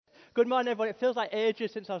Good morning, everyone. It feels like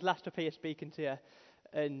ages since I was last up here speaking to you,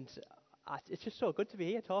 and it's just so good to be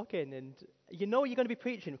here talking. And you know you're going to be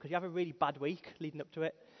preaching because you have a really bad week leading up to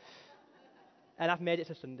it. And I've made it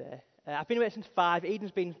to Sunday. I've been away since 5.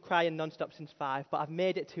 Eden's been crying non-stop since 5, but I've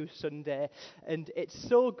made it to Sunday. And it's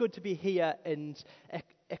so good to be here and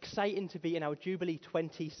exciting to be in our Jubilee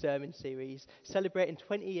 20 sermon series, celebrating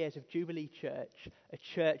 20 years of Jubilee Church, a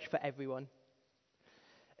church for everyone.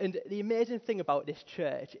 And the amazing thing about this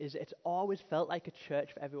church is it's always felt like a church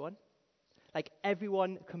for everyone. Like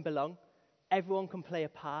everyone can belong. Everyone can play a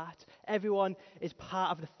part. Everyone is part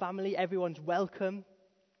of the family. Everyone's welcome.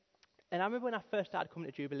 And I remember when I first started coming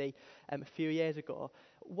to Jubilee a few years ago,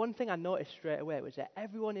 one thing I noticed straight away was that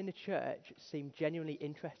everyone in the church seemed genuinely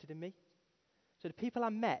interested in me. So the people I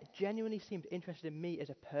met genuinely seemed interested in me as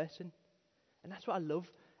a person. And that's what I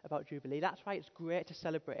love about Jubilee. That's why it's great to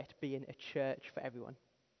celebrate being a church for everyone.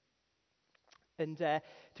 And to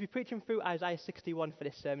be preaching through Isaiah 61 for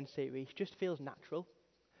this sermon series just feels natural,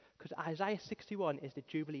 because Isaiah 61 is the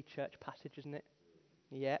Jubilee Church passage, isn't it?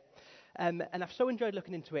 Yeah. And I've so enjoyed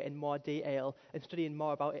looking into it in more detail and studying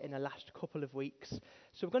more about it in the last couple of weeks.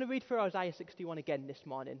 So we're going to read through Isaiah 61 again this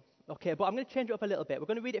morning, okay? But I'm going to change it up a little bit. We're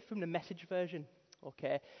going to read it from the Message version,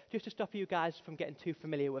 okay? Just to stop you guys from getting too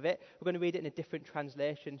familiar with it, we're going to read it in a different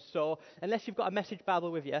translation. So unless you've got a Message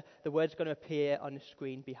Bible with you, the word's going to appear on the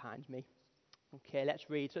screen behind me. Okay, let's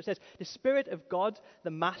read. So it says, "The Spirit of God, the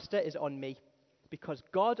Master, is on me, because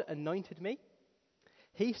God anointed me.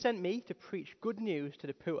 He sent me to preach good news to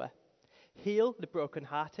the poor, heal the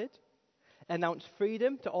brokenhearted, announce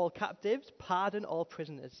freedom to all captives, pardon all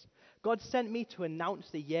prisoners. God sent me to announce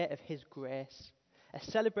the year of His grace, a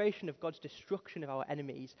celebration of God's destruction of our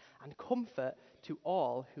enemies, and comfort to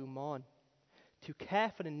all who mourn. To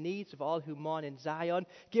care for the needs of all who mourn in Zion,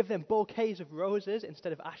 give them bouquets of roses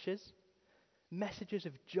instead of ashes, messages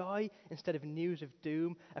of joy instead of news of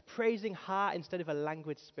doom, a praising heart instead of a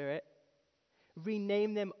languid spirit.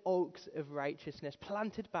 Rename them oaks of righteousness,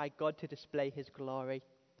 planted by God to display His glory.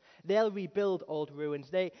 They'll rebuild old ruins.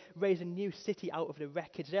 They raise a new city out of the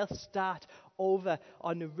wreckage. They'll start over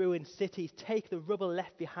on the ruined cities, take the rubble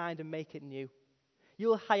left behind and make it new.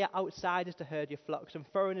 You'll hire outsiders to herd your flocks and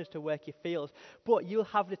foreigners to work your fields, but you'll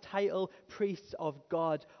have the title priests of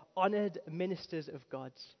God, honored ministers of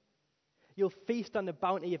God's. You'll feast on the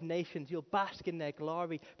bounty of nations. You'll bask in their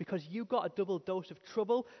glory because you got a double dose of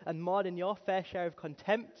trouble and more than your fair share of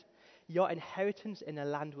contempt. Your inheritance in the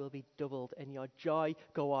land will be doubled and your joy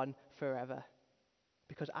go on forever.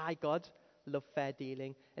 Because I, God, love fair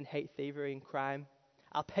dealing and hate thievery and crime.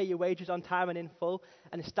 I'll pay your wages on time and in full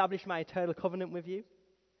and establish my eternal covenant with you.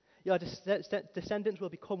 Your descendants will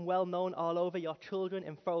become well known all over. Your children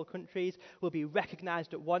in foreign countries will be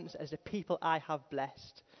recognized at once as the people I have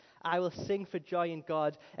blessed. I will sing for joy in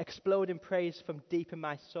God, explode in praise from deep in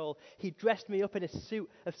my soul. He dressed me up in a suit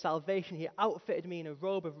of salvation. He outfitted me in a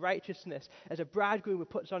robe of righteousness. As a bridegroom who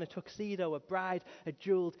puts on a tuxedo, a bride a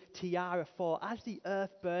jeweled tiara. For as the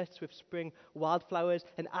earth bursts with spring wildflowers,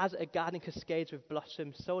 and as a garden cascades with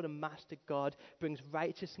blossoms, so the Master God brings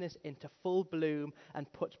righteousness into full bloom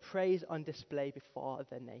and puts praise on display before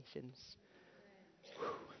the nations."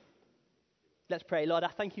 Let's pray. Lord, I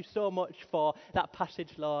thank you so much for that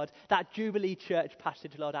passage, Lord, that Jubilee Church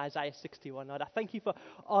passage, Lord, Isaiah 61, Lord. I thank you for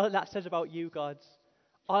all that says about you, God,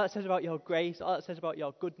 all that says about your grace, all that says about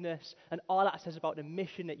your goodness, and all that says about the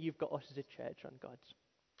mission that you've got us as a church on, God.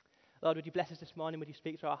 Lord, would you bless us this morning? Would you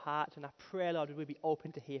speak to our hearts? And I pray, Lord, would we be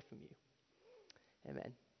open to hear from you?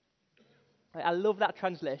 Amen. I love that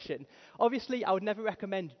translation. Obviously, I would never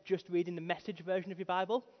recommend just reading the Message version of your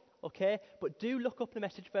Bible. Okay, but do look up the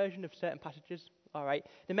Message version of certain passages, all right?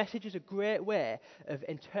 The Message is a great way of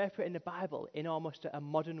interpreting the Bible in almost a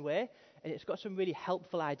modern way, and it's got some really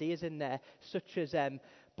helpful ideas in there, such as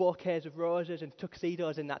bouquets of roses and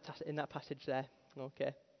tuxedos in that passage there,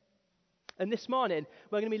 okay? And this morning,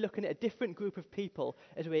 we're going to be looking at a different group of people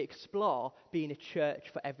as we explore being a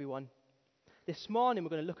church for everyone. This morning,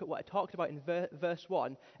 we're going to look at what I talked about in verse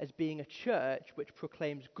 1 as being a church which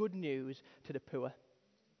proclaims good news to the poor.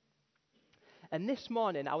 And this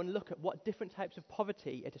morning, I want to look at what different types of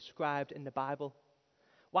poverty are described in the Bible,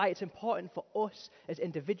 why it's important for us as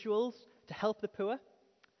individuals to help the poor,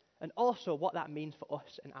 and also what that means for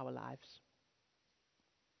us in our lives.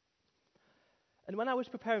 And when I was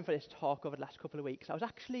preparing for this talk over the last couple of weeks, I was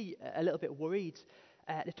actually a little bit worried.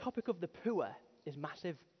 The topic of the poor is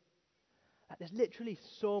massive. There's literally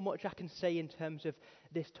so much I can say in terms of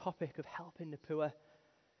this topic of helping the poor.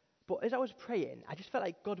 But as I was praying, I just felt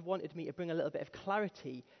like God wanted me to bring a little bit of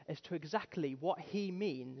clarity as to exactly what He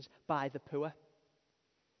means by the poor.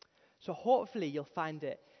 So hopefully you'll find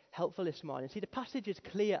it helpful this morning. See, the passage is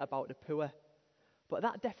clear about the poor, but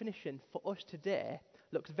that definition for us today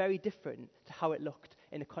looks very different to how it looked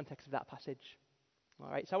in the context of that passage. All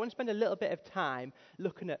right, so I want to spend a little bit of time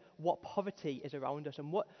looking at what poverty is around us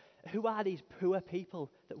and who are these poor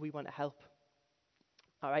people that we want to help.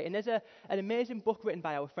 All right, and there's an amazing book written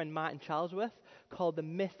by our friend Martin Charlesworth called The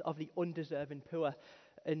Myth of the Undeserving Poor.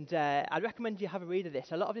 And I'd recommend you have a read of this.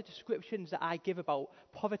 A lot of the descriptions that I give about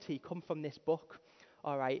poverty come from this book.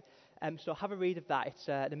 All right, so have a read of that. It's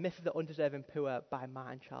The Myth of the Undeserving Poor by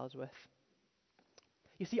Martin Charlesworth.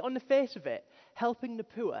 You see, on the face of it, helping the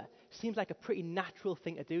poor seems like a pretty natural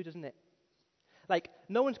thing to do, doesn't it? Like,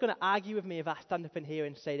 no one's going to argue with me if I stand up in here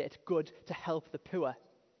and say that it's good to help the poor.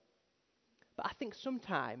 But I think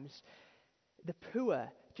sometimes the poor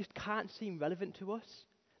just can't seem relevant to us.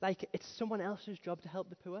 Like, it's someone else's job to help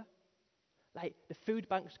the poor. Like, the food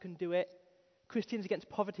banks can do it. Christians Against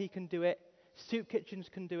Poverty can do it. Soup kitchens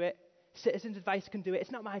can do it. Citizens Advice can do it.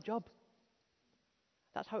 It's not my job.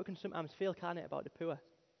 That's how it can sometimes feel, can't it, about the poor?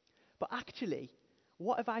 But actually,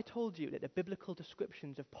 what if I told you that the biblical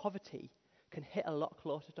descriptions of poverty can hit a lot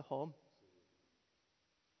closer to home?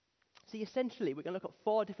 See, essentially, we're going to look at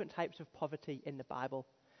 4 different types of poverty in the Bible.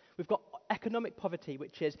 We've got economic poverty,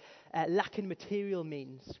 which is lacking material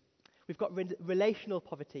means. We've got relational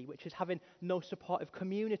poverty, which is having no supportive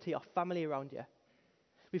community or family around you.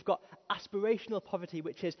 We've got aspirational poverty,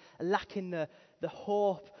 which is lacking the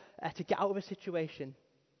hope to get out of a situation.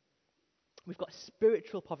 We've got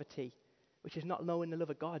spiritual poverty, which is not knowing the love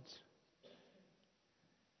of God.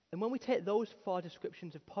 And when we take those 4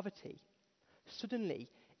 descriptions of poverty, suddenly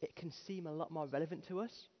it can seem a lot more relevant to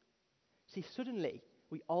us. See, suddenly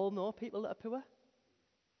we all know people that are poor.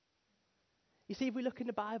 You see, if we look in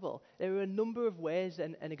the Bible, there are a number of ways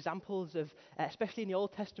and examples of, especially in the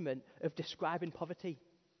Old Testament, of describing poverty.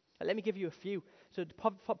 Let me give you a few. So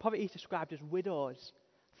poverty is described as widows,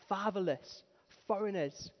 fatherless,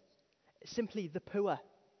 foreigners, simply the poor.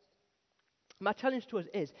 My challenge to us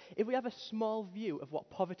is, if we have a small view of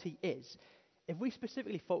what poverty is, if we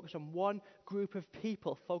specifically focus on one group of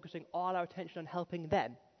people, focusing all our attention on helping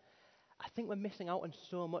them, I think we're missing out on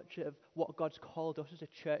so much of what God's called us as a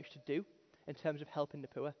church to do in terms of helping the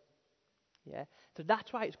poor. Yeah, so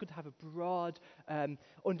that's why it's good to have a broad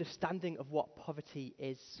understanding of what poverty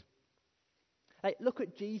is. Like, look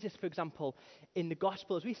at Jesus, for example, in the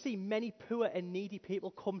Gospels. We see many poor and needy people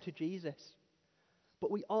come to Jesus. But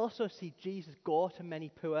we also see Jesus go to many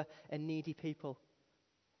poor and needy people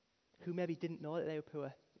who maybe didn't know that they were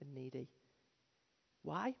poor and needy.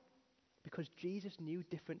 Why? Because Jesus knew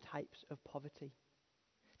different types of poverty.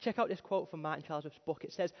 Check out this quote from Martin Charlesworth's book.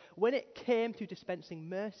 It says, "When it came to dispensing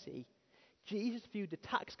mercy, Jesus viewed the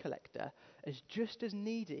tax collector as just as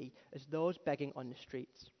needy as those begging on the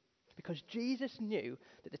streets. Because Jesus knew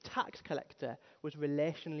that the tax collector was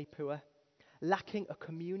relationally poor, lacking a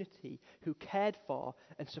community who cared for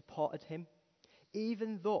and supported him,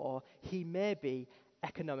 even though he may be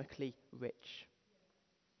economically rich."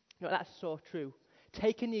 You know, that's so true.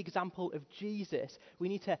 Taking the example of Jesus, we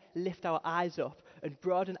need to lift our eyes up and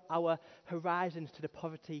broaden our horizons to the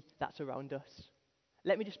poverty that's around us.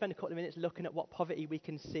 Let me just spend a couple of minutes looking at what poverty we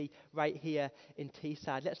can see right here in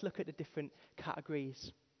Teesside. Let's look at the different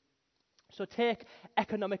categories. So take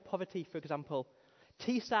economic poverty, for example.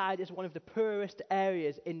 Teesside is one of the poorest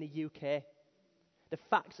areas in the UK. The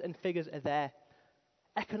facts and figures are there.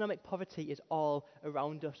 Economic poverty is all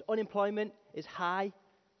around us. Unemployment is high.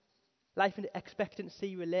 Life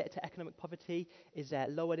expectancy related to economic poverty is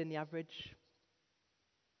lower than the average.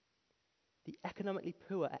 The economically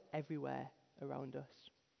poor are everywhere around us.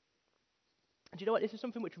 And do you know what? This is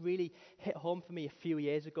something which really hit home for me a few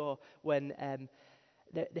years ago when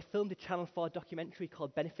they filmed a Channel 4 documentary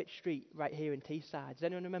called Benefit Street right here in Teesside. Does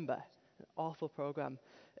anyone remember? An awful programme.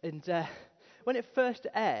 And when it first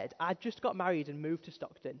aired, I just got married and moved to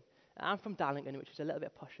Stockton. I'm from Darlington, which is a little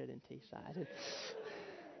bit posher than Teesside.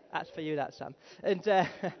 That's for you, that, Sam. And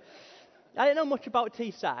I didn't know much about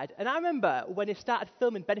Teesside. And I remember when they started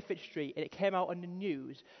filming Benefit Street and it came out on the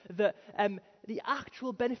news that the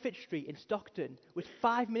actual Benefit Street in Stockton was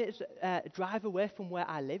 5 minutes drive away from where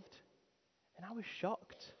I lived. And I was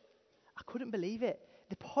shocked. I couldn't believe it.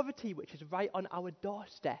 The poverty which is right on our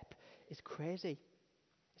doorstep is crazy.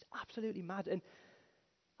 It's absolutely mad. And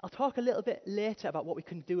I'll talk a little bit later about what we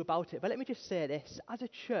can do about it, but let me just say this. As a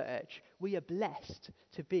church, we are blessed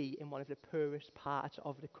to be in one of the poorest parts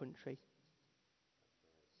of the country.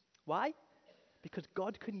 Why? Because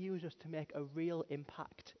God can use us to make a real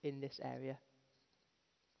impact in this area.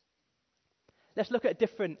 Let's look at a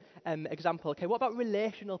different example. Okay, what about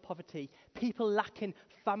relational poverty? People lacking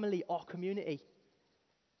family or community.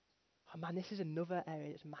 Oh man, this is another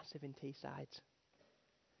area that's massive in Teesside.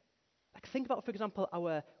 Like think about, for example,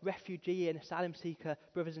 our refugee and asylum seeker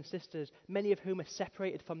brothers and sisters, many of whom are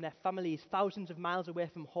separated from their families, thousands of miles away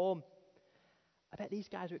from home. I bet these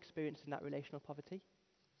guys are experiencing that relational poverty.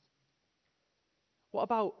 What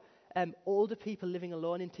about older people living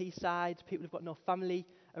alone in Teesside, people who've got no family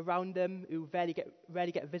around them, who rarely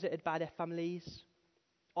get visited by their families?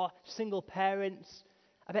 Or single parents.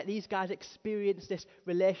 I bet these guys experience this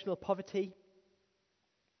relational poverty.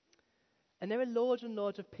 And there are loads and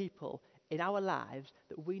loads of people in our lives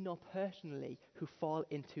that we know personally who fall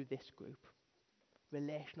into this group.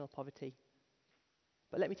 Relational poverty.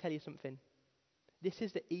 But let me tell you something. This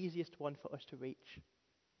is the easiest one for us to reach.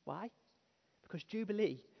 Why? Because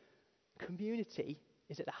Jubilee, community,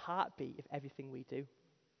 is at the heartbeat of everything we do.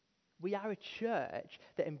 We are a church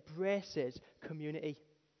that embraces community.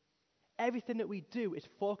 Everything that we do is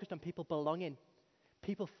focused on people belonging.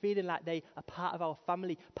 People feeling like they are part of our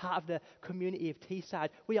family, part of the community of Teesside.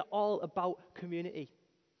 We are all about community.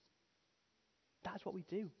 That's what we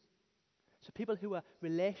do. So people who are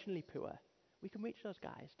relationally poor, we can reach those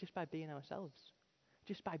guys just by being ourselves.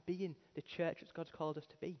 Just by being the church that God's called us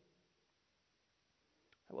to be.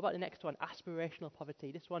 What about the next one? Aspirational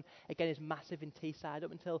poverty. This one, again, is massive in Teesside.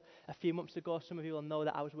 Up until a few months ago, some of you will know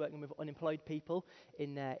that I was working with unemployed people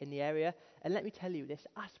in the area. And let me tell you, this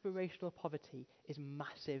aspirational poverty is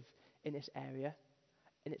massive in this area.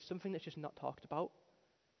 And it's something that's just not talked about.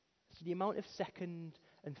 So the amount of second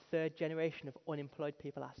and third generation of unemployed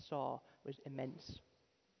people I saw was immense.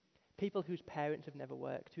 People whose parents have never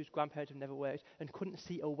worked, whose grandparents have never worked, and couldn't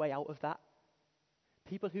see a way out of that.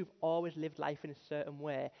 People who've always lived life in a certain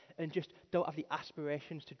way and just don't have the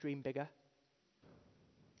aspirations to dream bigger.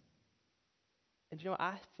 And do you know what?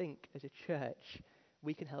 I think as a church,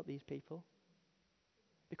 we can help these people.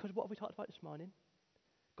 Because what have we talked about this morning?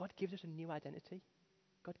 God gives us a new identity.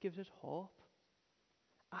 God gives us hope.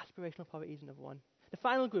 Aspirational poverty is another one. The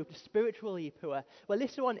final group, the spiritually poor. Well,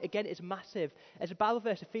 this one, again, is massive. There's a Bible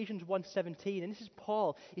verse, Ephesians 1:17, and this is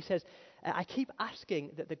Paul. He says, I keep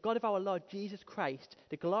asking that the God of our Lord Jesus Christ,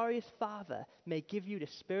 the glorious Father, may give you the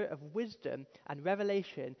spirit of wisdom and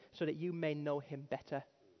revelation so that you may know him better.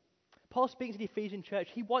 Paul speaks to the Ephesian church.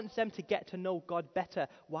 He wants them to get to know God better.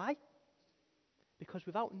 Why? Because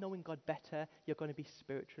without knowing God better, you're going to be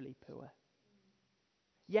spiritually poor.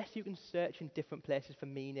 Yes, you can search in different places for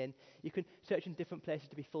meaning. You can search in different places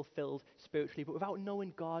to be fulfilled spiritually. But without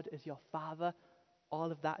knowing God as your Father,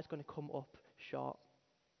 all of that is going to come up short.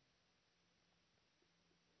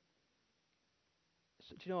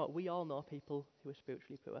 So do you know what? We all know people who are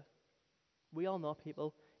spiritually poor. We all know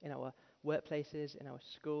people in our workplaces, in our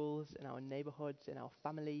schools, in our neighborhoods, in our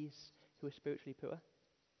families who are spiritually poor.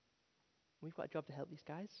 We've got a job to help these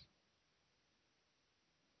guys.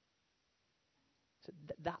 So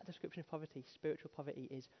that description of poverty, spiritual poverty,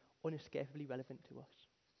 is unescapably relevant to us.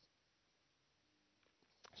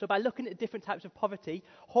 So by looking at the different types of poverty,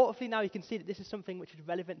 hopefully now you can see that this is something which is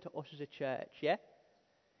relevant to us as a church, yeah?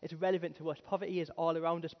 It's relevant to us. Poverty is all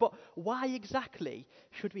around us. But why exactly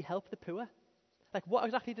should we help the poor? Like, what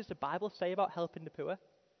exactly does the Bible say about helping the poor?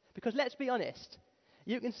 Because let's be honest,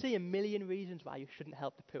 you can see a million reasons why you shouldn't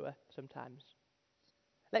help the poor sometimes.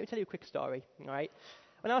 Let me tell you a quick story, all right?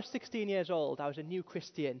 When I was 16 years old, I was a new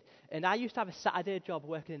Christian, and I used to have a Saturday job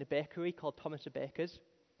working in a bakery called Thomas & Baker's.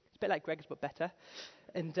 It's a bit like Greg's, but better.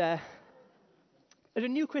 And as a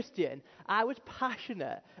new Christian, I was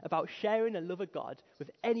passionate about sharing the love of God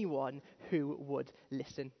with anyone who would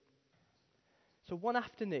listen. So one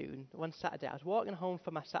afternoon, one Saturday, I was walking home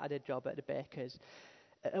from my Saturday job at the baker's,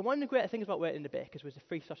 and one of the great things about working in the baker's was the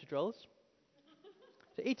free sausage rolls.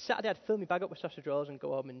 So each Saturday I'd fill my bag up with sausage rolls and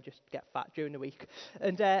go home and just get fat during the week.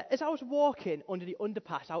 And as I was walking under the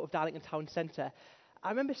underpass out of Darlington Town Centre, I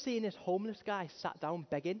remember seeing this homeless guy sat down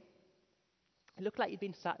begging. He looked like he'd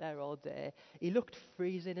been sat there all day. He looked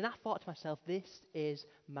freezing, and I thought to myself, this is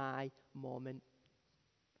my moment.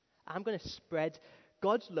 I'm going to spread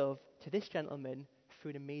God's love to this gentleman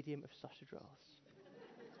through the medium of sausage rolls.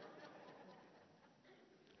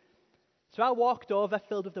 So I walked over,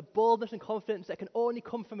 filled with the boldness and confidence that can only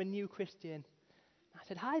come from a new Christian. I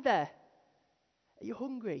said, hi there. Are you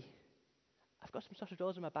hungry? I've got some sausage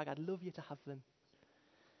rolls in my bag. I'd love you to have them.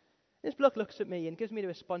 This bloke looks at me and gives me the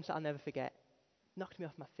response that I'll never forget. Knocked me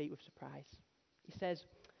off my feet with surprise. He says,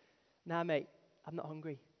 nah, mate, I'm not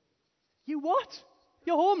hungry. You what?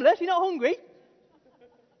 You're homeless? You're not hungry?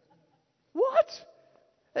 What?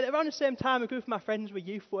 And around the same time, a group of my friends were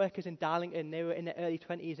youth workers in Darlington. They were in their early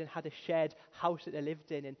 20s and had a shared house that they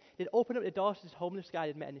lived in. And they'd open up the doors to this homeless guy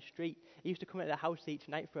they'd met in the street. He used to come into the house each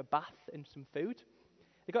night for a bath and some food.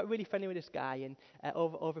 They got really friendly with this guy and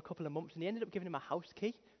over a couple of months, and they ended up giving him a house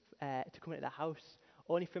key to come into their house,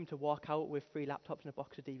 only for him to walk out with 3 laptops and a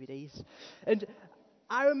box of DVDs. And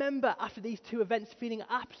I remember after these 2 events feeling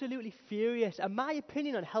absolutely furious, and my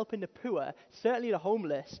opinion on helping the poor, certainly the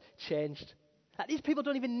homeless, changed. Like, these people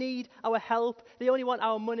don't even need our help. They only want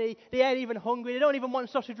our money. They ain't even hungry. They don't even want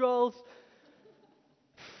sausage rolls.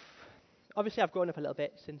 Obviously, I've grown up a little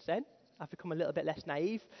bit since then. I've become a little bit less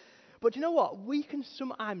naive. But you know what? We can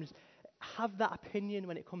sometimes have that opinion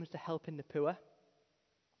when it comes to helping the poor.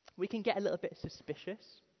 We can get a little bit suspicious.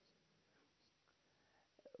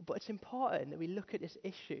 But it's important that we look at this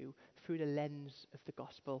issue through the lens of the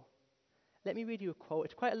gospel. Let me read you a quote.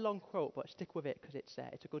 It's quite a long quote, but stick with it because it's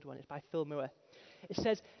a good one. It's by Phil Moore. It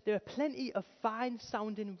says, "There are plenty of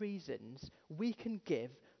fine-sounding reasons we can give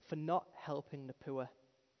for not helping the poor.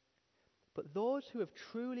 But those who have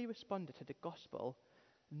truly responded to the gospel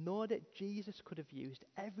know that Jesus could have used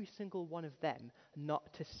every single one of them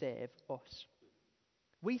not to save us.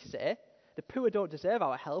 We say the poor don't deserve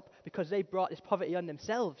our help because they brought this poverty on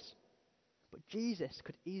themselves. But Jesus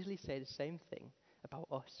could easily say the same thing about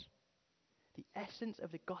us. The essence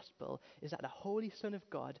of the gospel is that the Holy Son of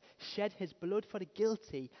God shed his blood for the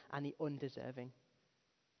guilty and the undeserving.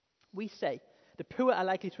 We say, the poor are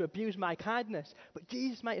likely to abuse my kindness, but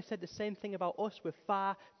Jesus might have said the same thing about us with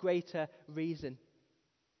far greater reason.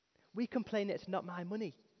 We complain that it's not my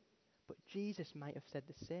money, but Jesus might have said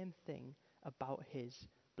the same thing about his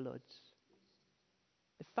blood.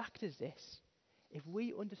 The fact is this, if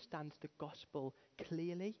we understand the gospel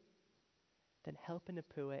clearly, then helping the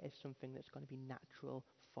poor is something that's going to be natural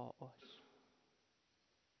for us.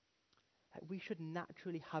 Like, we should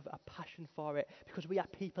naturally have a passion for it because we are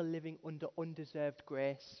people living under undeserved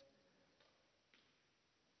grace.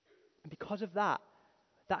 And because of that,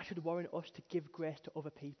 that should warrant us to give grace to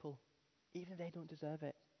other people, even if they don't deserve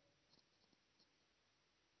it.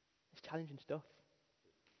 It's challenging stuff.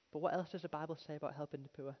 But what else does the Bible say about helping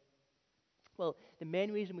the poor? Well, the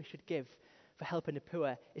main reason we should give for helping the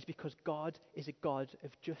poor is because God is a God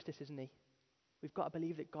of justice, isn't he? We've got to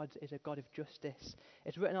believe that God is a God of justice.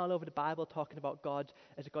 It's written all over the Bible talking about God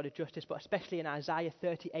as a God of justice, but especially in Isaiah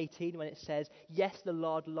 30:18 when it says, "Yes, the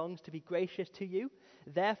Lord longs to be gracious to you.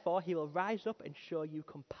 Therefore, he will rise up and show you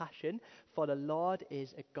compassion, for the Lord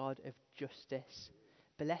is a God of justice.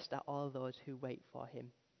 Blessed are all those who wait for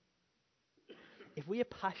him." If we are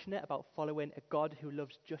passionate about following a God who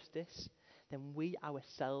loves justice, then we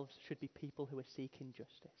ourselves should be people who are seeking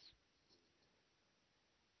justice.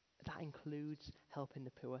 That includes helping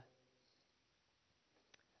the poor.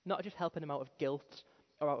 Not just helping them out of guilt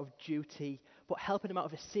or out of duty, but helping them out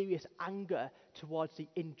of a serious anger towards the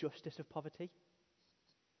injustice of poverty.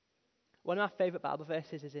 One of my favourite Bible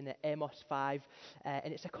verses is in Amos 5,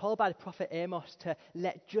 and it's a call by the prophet Amos to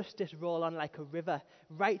let justice roll on like a river,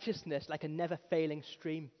 righteousness like a never-failing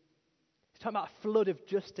stream. He's talking about a flood of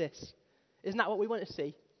justice. Isn't that what we want to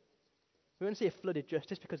see? We want to see a flood of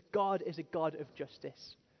justice because God is a God of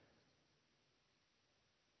justice.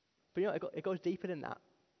 But you know, it goes deeper than that.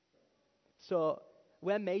 So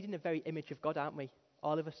we're made in the very image of God, aren't we?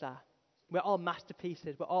 All of us are. We're all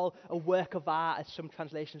masterpieces. We're all a work of art, as some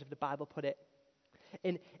translations of the Bible put it.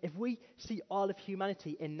 And if we see all of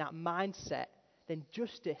humanity in that mindset, then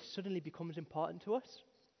justice suddenly becomes important to us.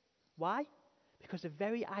 Why? Because the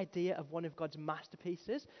very idea of one of God's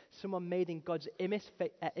masterpieces, someone made in God's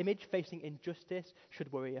image facing injustice, should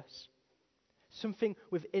worry us. Something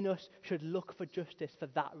within us should look for justice for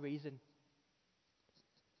that reason.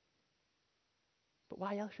 But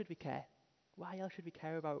why else should we care? Why else should we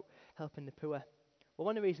care about helping the poor? Well,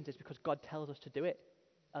 one of the reasons is because God tells us to do it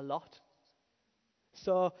a lot.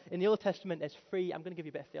 So in the Old Testament, there's 3, I'm going to give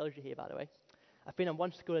you a bit of theology here, by the way. I've been on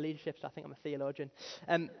one school of leadership, so I think I'm a theologian.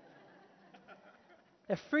 There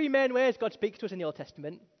are 3 main ways God speaks to us in the Old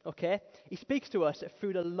Testament, okay? He speaks to us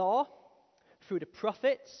through the law, through the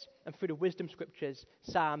prophets, and through the wisdom scriptures,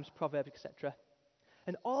 Psalms, Proverbs, etc.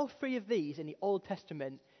 And all 3 of these in the Old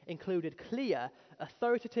Testament included clear,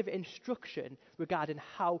 authoritative instruction regarding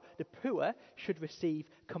how the poor should receive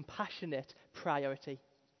compassionate priority.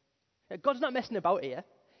 Now, God's not messing about here.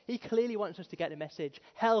 He clearly wants us to get the message,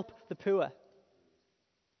 help the poor.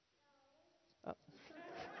 Oh.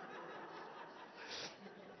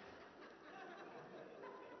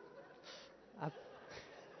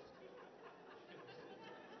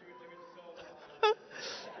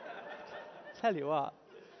 Tell you what,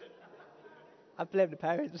 I blame the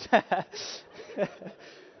parents.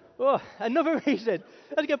 Oh, another reason.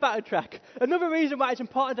 Let's get back on track. Another reason why it's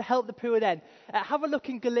important to help the poor then. Have a look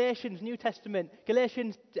in Galatians, New Testament.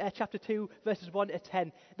 Galatians chapter 2, verses 1 to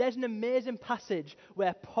 10. There's an amazing passage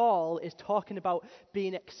where Paul is talking about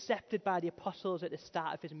being accepted by the apostles at the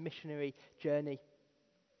start of his missionary journey.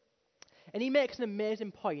 And he makes an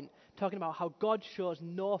amazing point talking about how God shows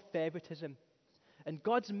no favoritism. And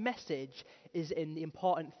God's message is in the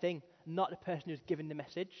important thing, not the person who's given the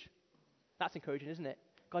message. That's encouraging, isn't it?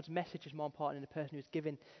 God's message is more important than the person who's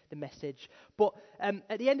giving the message. But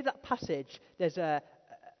at the end of that passage, there's an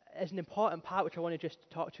important part which I want to just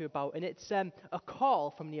talk to you about. And it's a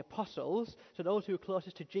call from the apostles, so those who are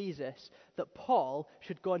closest to Jesus, that Paul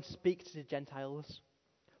should go and speak to the Gentiles.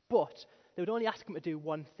 But they would only ask him to do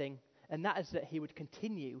one thing, and that is that he would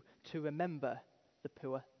continue to remember the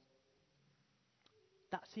poor.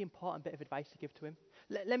 That's the important bit of advice to give to him.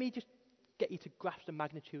 Let me just get you to grasp the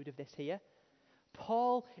magnitude of this here.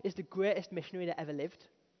 Paul is the greatest missionary that ever lived.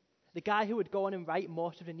 The guy who would go on and write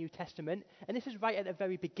most of the New Testament. And this is right at the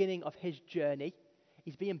very beginning of his journey.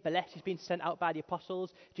 He's being blessed. He's being sent out by the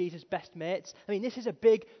apostles, Jesus' best mates. I mean, this is a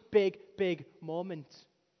big, big, big moment.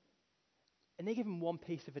 And they give him one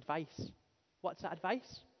piece of advice. What's that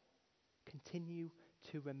advice? Continue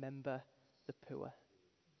to remember the poor.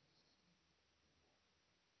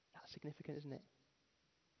 That's significant, isn't it?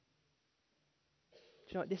 Do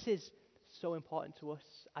you know what? This is so important to us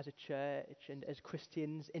as a church and as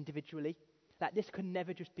Christians individually. That this could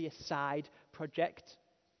never just be a side project.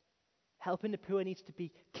 Helping the poor needs to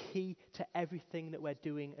be key to everything that we're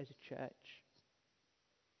doing as a church.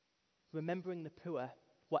 Remembering the poor,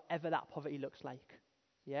 whatever that poverty looks like.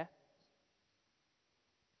 Yeah?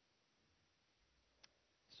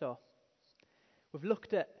 So, we've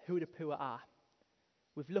looked at who the poor are.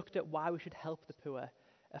 We've looked at why we should help the poor.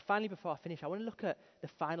 Finally, before I finish, I want to look at the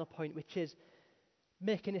final point, which is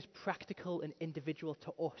making this practical and individual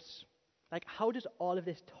to us. Like, how does all of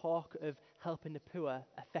this talk of helping the poor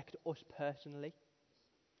affect us personally?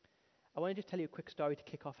 I want to just tell you a quick story to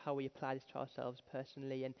kick off how we apply this to ourselves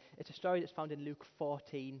personally. And it's a story that's found in Luke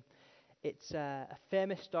 14. It's a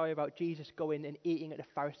famous story about Jesus going and eating at the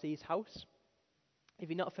Pharisees' house. If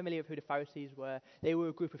you're not familiar with who the Pharisees were, they were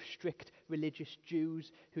a group of strict religious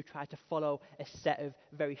Jews who tried to follow a set of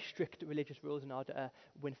very strict religious rules in order to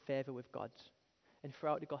win favour with God. And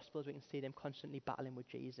throughout the Gospels, we can see them constantly battling with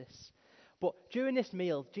Jesus. But during this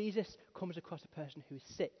meal, Jesus comes across a person who's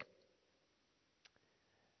sick.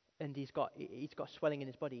 And he's got swelling in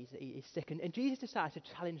his body. He's sick. And Jesus decides to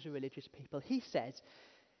challenge the religious people. He says,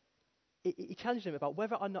 he challenged them about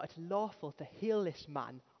whether or not it's lawful to heal this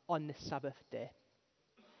man on the Sabbath day.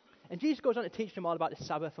 And Jesus goes on to teach them all about the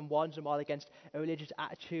Sabbath and warns them all against a religious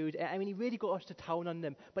attitude. I mean, he really goes to town on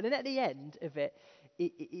them. But then at the end of it,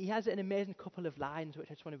 he has an amazing couple of lines, which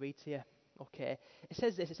I just want to read to you. Okay. It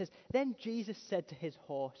says this. It says, "Then Jesus said to his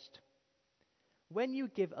host, 'When you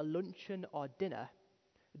give a luncheon or dinner,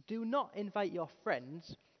 do not invite your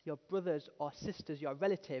friends, your brothers or sisters, your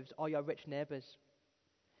relatives, or your rich neighbors.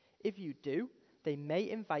 If you do, they may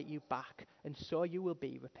invite you back, and so you will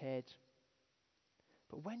be repaid.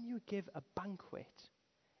 But when you give a banquet,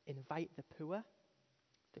 invite the poor,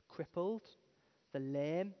 the crippled, the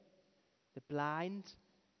lame, the blind,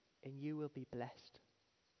 and you will be blessed.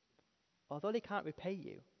 Although they can't repay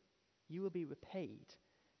you, you will be repaid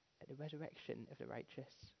at the resurrection of the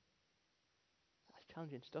righteous.'" That's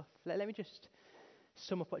challenging stuff. Let me just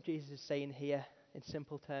sum up what Jesus is saying here in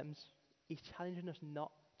simple terms. He's challenging us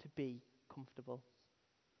not to be comfortable.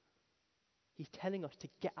 He's telling us to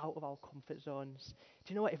get out of our comfort zones.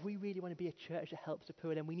 Do you know what? If we really want to be a church that helps the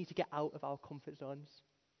poor, then we need to get out of our comfort zones.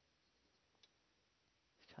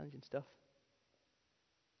 It's challenging stuff.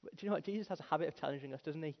 But do you know what? Jesus has a habit of challenging us,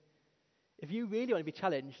 doesn't he? If you really want to be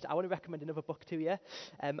challenged, I want to recommend another book to you.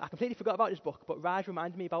 I completely forgot about this book, but Raj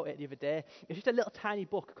reminded me about it the other day. It's just a little tiny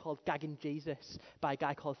book called Gagging Jesus by a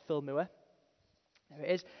guy called Phil Moore. There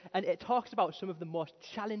it is. And it talks about some of the most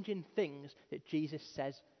challenging things that Jesus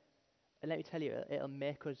says. And let me tell you, it'll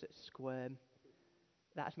make us squirm.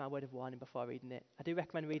 That's my word of warning before reading it. I do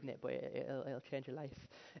recommend reading it, but it'll change your life.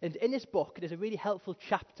 And in this book, there's a really helpful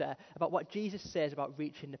chapter about what Jesus says about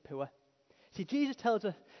reaching the poor. See, Jesus tells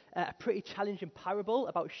a pretty challenging parable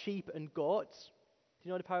about sheep and goats. Do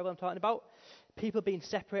you know the parable I'm talking about? People being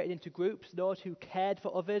separated into groups, those who cared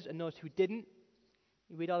for others and those who didn't.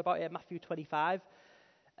 You read all about it in Matthew 25.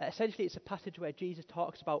 Essentially, it's a passage where Jesus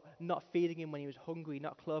talks about not feeding him when he was hungry,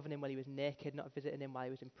 not clothing him when he was naked, not visiting him while he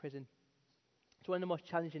was in prison. It's one of the most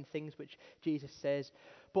challenging things which Jesus says.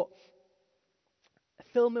 But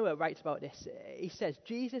Phil Moore writes about this. He says,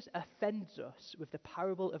 Jesus offends us with the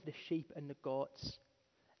parable of the sheep and the goats.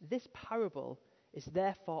 This parable is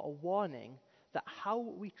therefore a warning that how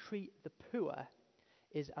we treat the poor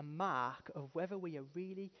is a mark of whether we are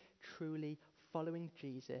really, truly following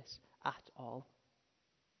Jesus at all.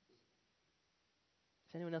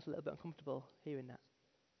 Is anyone else a little bit uncomfortable hearing that?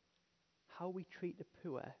 How we treat the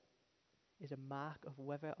poor is a mark of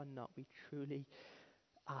whether or not we truly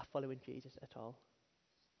are following Jesus at all.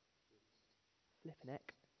 Flipping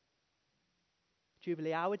heck.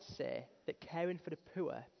 Jubilee, I would say that caring for the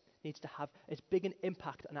poor needs to have as big an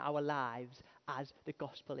impact on our lives as the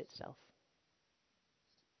gospel itself.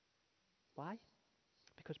 Why?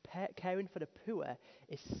 Because caring for the poor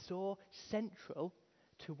is so central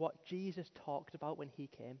to what Jesus talked about when he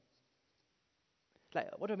came. Like,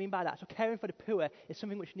 what do I mean by that? So caring for the poor is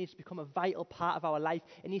something which needs to become a vital part of our life.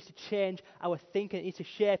 It needs to change our thinking. It needs to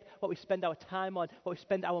shape what we spend our time on, what we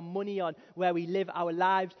spend our money on, where we live our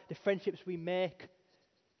lives, the friendships we make.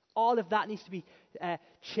 All of that needs to be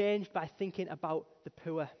changed by thinking about the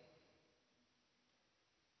poor.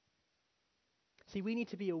 See, we need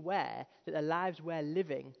to be aware that the lives we're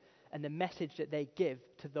living and the message that they give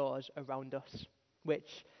to those around us,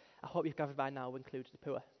 which I hope you've gathered by now includes the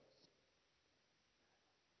poor.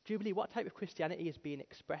 Jubilee, what type of Christianity is being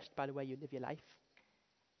expressed by the way you live your life?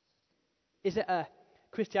 Is it a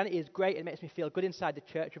Christianity is great and makes me feel good inside the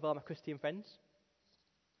church with all my Christian friends?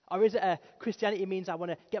 Or is it a Christianity means I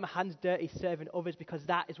want to get my hands dirty serving others because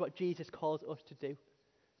that is what Jesus calls us to do?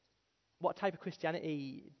 What type of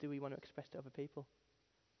Christianity do we want to express to other people?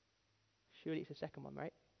 Surely it's the second one,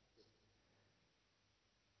 right?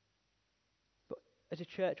 But as a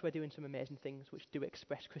church, we're doing some amazing things which do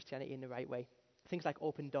express Christianity in the right way. Things like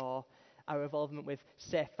Open Door, our involvement with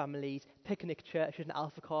Safe Families, picnic churches and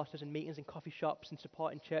alpha courses and meetings in coffee shops and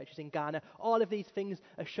supporting churches in Ghana. All of these things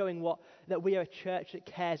are showing that we are a church that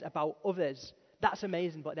cares about others. That's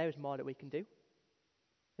amazing, but there is more that we can do.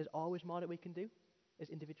 There's always more that we can do as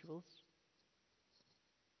individuals.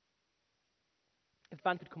 If the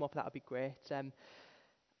band could come up, that would be great.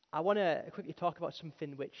 I want to quickly talk about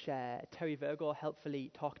something which Terry Virgo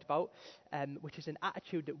helpfully talked about, which is an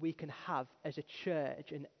attitude that we can have as a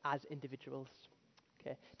church and as individuals.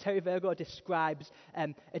 Okay. Terry Virgo describes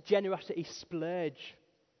a generosity splurge.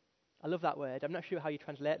 I love that word. I'm not sure how you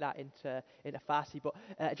translate that into Farsi, but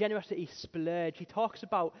a generosity splurge. He talks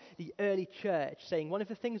about the early church, saying one of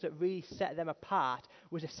the things that really set them apart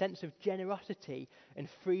was a sense of generosity and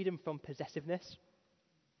freedom from possessiveness.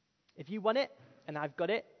 If you want it, and I've got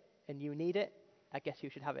it, and you need it, I guess you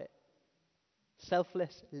should have it.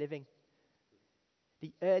 Selfless living.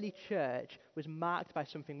 The early church was marked by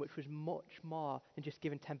something which was much more than just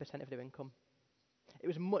giving 10% of their income. It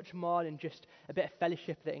was much more than just a bit of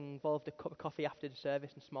fellowship that involved a cup of coffee after the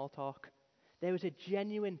service and small talk. There was a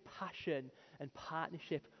genuine passion and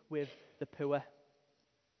partnership with the poor.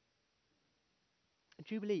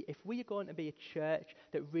 Jubilee, if we are going to be a church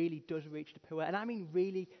that really does reach the poor, and I mean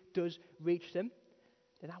really does reach them,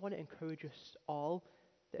 then I want to encourage us all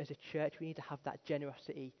that as a church we need to have that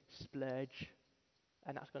generosity splurge,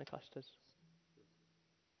 and that's going to cost us.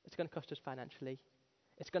 It's going to cost us financially.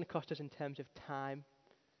 It's going to cost us in terms of time.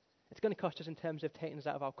 It's going to cost us in terms of taking us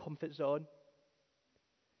out of our comfort zone.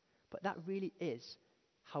 But that really is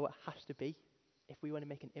how it has to be if we want to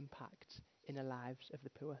make an impact in the lives of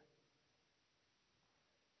the poor.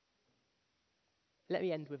 Let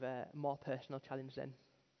me end with a more personal challenge then.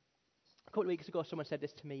 A couple of weeks ago, someone said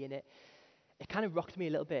this to me, and it kind of rocked me a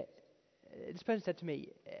little bit. This person said to me,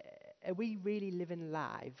 are we really living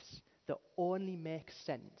lives that only make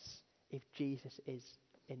sense if Jesus is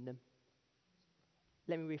in them?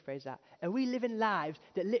 Let me rephrase that. Are we living lives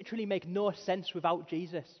that literally make no sense without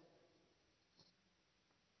Jesus?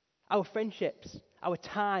 Our friendships, our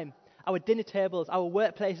time, our dinner tables, our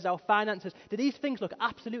workplaces, our finances, do these things look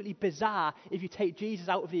absolutely bizarre if you take Jesus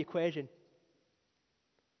out of the equation?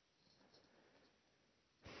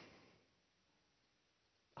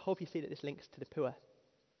 I hope you see that this links to the poor.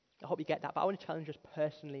 I hope you get that, but I want to challenge us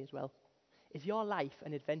personally as well. Is your life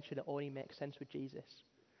an adventure that only makes sense with Jesus?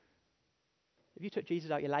 If you took Jesus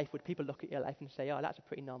out of your life, would people look at your life and say, oh, that's a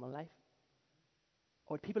pretty normal life?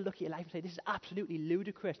 Or would people look at your life and say, this is absolutely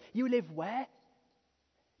ludicrous? You live where?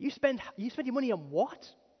 You spend your money on what?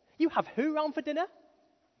 You have who around for dinner?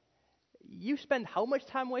 You spend how much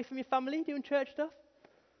time away from your family doing church stuff?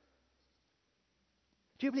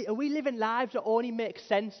 Jubilee, are we living lives that only make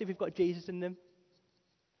sense if we've got Jesus in them?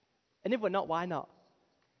 And if we're not, why not?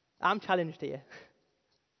 I'm challenged here.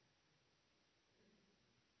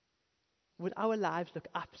 Would our lives look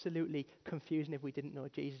absolutely confusing if we didn't know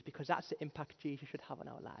Jesus? Because that's the impact Jesus should have on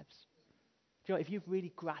our lives. Do you know, if you've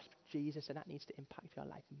really grasped Jesus, then that needs to impact your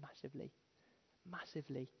life massively.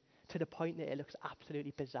 massively, to the point that it looks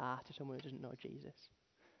absolutely bizarre to someone who doesn't know Jesus.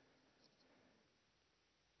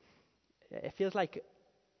 It feels like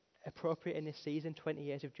appropriate in this season, 20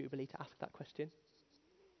 years of Jubilee, to ask that question.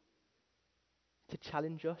 To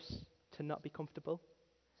challenge us to not be comfortable.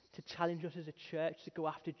 To challenge us as a church to go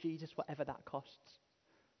after Jesus, whatever that costs.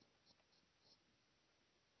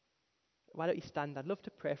 Why don't you stand? I'd love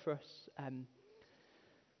to pray for us.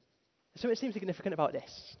 Something seems significant about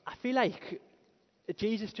this. I feel like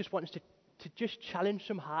Jesus just wants to just challenge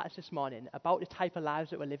some hearts this morning about the type of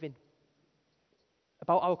lives that we're living,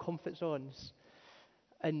 about our comfort zones.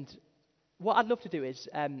 And what I'd love to do is,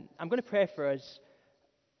 I'm going to pray for us,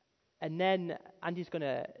 and then Andy's going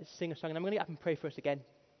to sing a song, and I'm going to get up and pray for us again.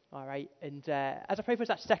 All right? And as I pray for us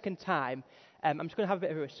that second time, I'm just going to have a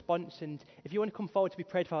bit of a response, and if you want to come forward to be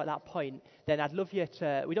prayed for at that point, then I'd love you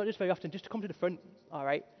to, we don't do this very often, just to come to the front, all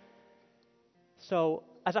right? So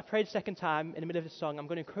as I pray the second time in the middle of the song, I'm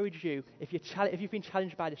going to encourage you, if you've been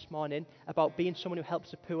challenged by this morning about being someone who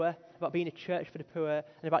helps the poor, about being a church for the poor,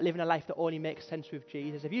 and about living a life that only makes sense with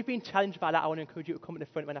Jesus, if you've been challenged by that, I want to encourage you to come to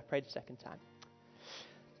the front when I pray the second time.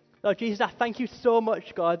 Lord Jesus, I thank you so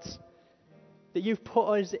much, God, that you've put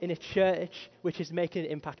us in a church which is making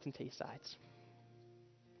an impact in Teesside.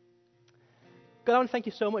 God, I want to thank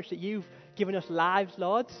you so much that you've given us lives,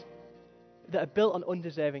 Lord, that are built on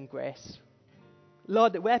undeserving grace.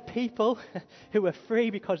 Lord, that we're people who are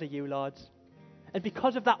free because of you, Lord. And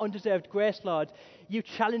because of that undeserved grace, Lord, you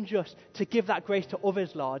challenge us to give that grace to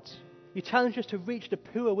others, Lord. You challenge us to reach the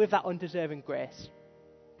poor with that undeserving grace.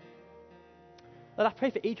 Lord, I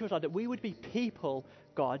pray for each of us, Lord, that we would be people,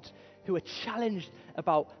 God, who are challenged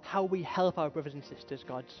about how we help our brothers and sisters,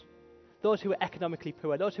 God. Those who are economically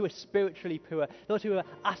poor, those who are spiritually poor, those who are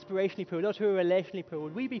aspirationally poor, those who are relationally poor.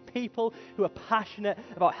 Would we be people who are passionate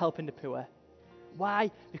about helping the poor?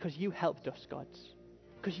 Why? Because you helped us, God.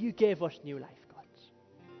 Because you gave us new life, God.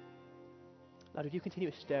 Lord, would you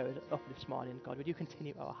continue to stir us up this morning, God? Would you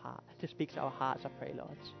continue to speak to our hearts, I pray,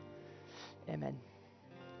 Lord. Amen.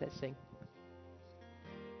 Let's sing.